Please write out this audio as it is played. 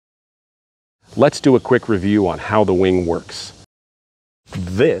Let's do a quick review on how the wing works.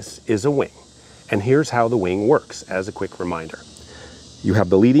 This is a wing, and here's how the wing works as a quick reminder. You have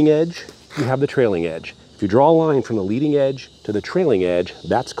the leading edge, you have the trailing edge. If you draw a line from the leading edge to the trailing edge,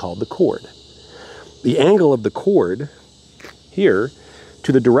 that's called the chord. The angle of the chord here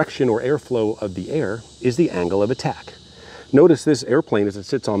to the direction or airflow of the air is the angle of attack. Notice this airplane, as it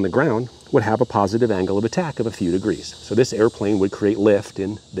sits on the ground, would have a positive angle of attack of a few degrees. So this airplane would create lift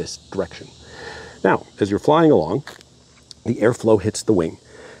in this direction. Now, as you're flying along, the airflow hits the wing,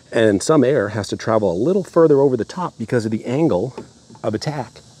 and some air has to travel a little further over the top because of the angle of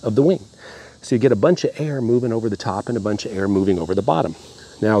attack of the wing. So you get a bunch of air moving over the top and a bunch of air moving over the bottom.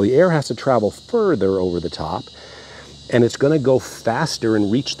 Now the air has to travel further over the top, and it's going to go faster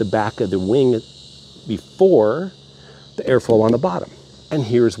and reach the back of the wing before the airflow on the bottom. And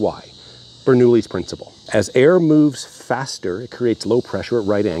here's why. Bernoulli's principle. As air moves faster, it creates low pressure at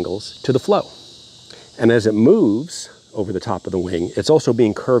right angles to the flow. And as it moves over the top of the wing, it's also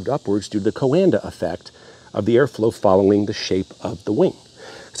being curved upwards due to the Coanda effect of the airflow following the shape of the wing.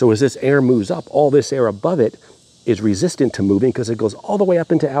 So as this air moves up, all this air above it is resistant to moving because it goes all the way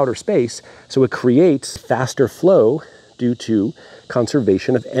up into outer space. So it creates faster flow due to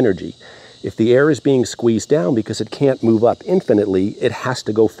conservation of energy. If the air is being squeezed down because it can't move up infinitely, it has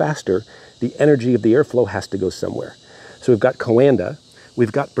to go faster. The energy of the airflow has to go somewhere. So we've got Coanda,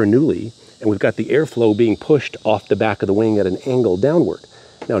 we've got Bernoulli, and we've got the airflow being pushed off the back of the wing at an angle downward.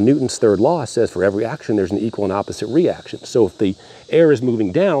 Now, Newton's third law says for every action, there's an equal and opposite reaction. So if the air is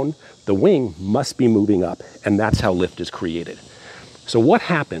moving down, the wing must be moving up, and that's how lift is created. So what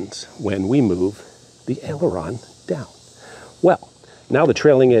happens when we move the aileron down? Well, now the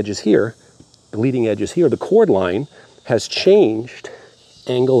trailing edge is here, the leading edge is here, the chord line has changed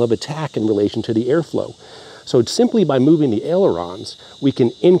angle of attack in relation to the airflow. So simply by moving the ailerons, we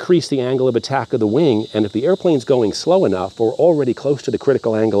can increase the angle of attack of the wing, and if the airplane's going slow enough or already close to the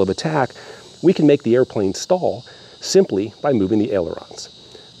critical angle of attack, we can make the airplane stall simply by moving the ailerons.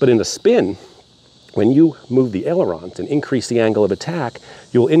 But in a spin, when you move the ailerons and increase the angle of attack,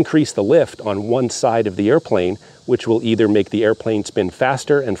 you'll increase the lift on one side of the airplane, which will either make the airplane spin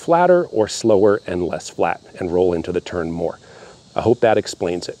faster and flatter or slower and less flat and roll into the turn more. I hope that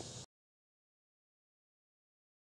explains it.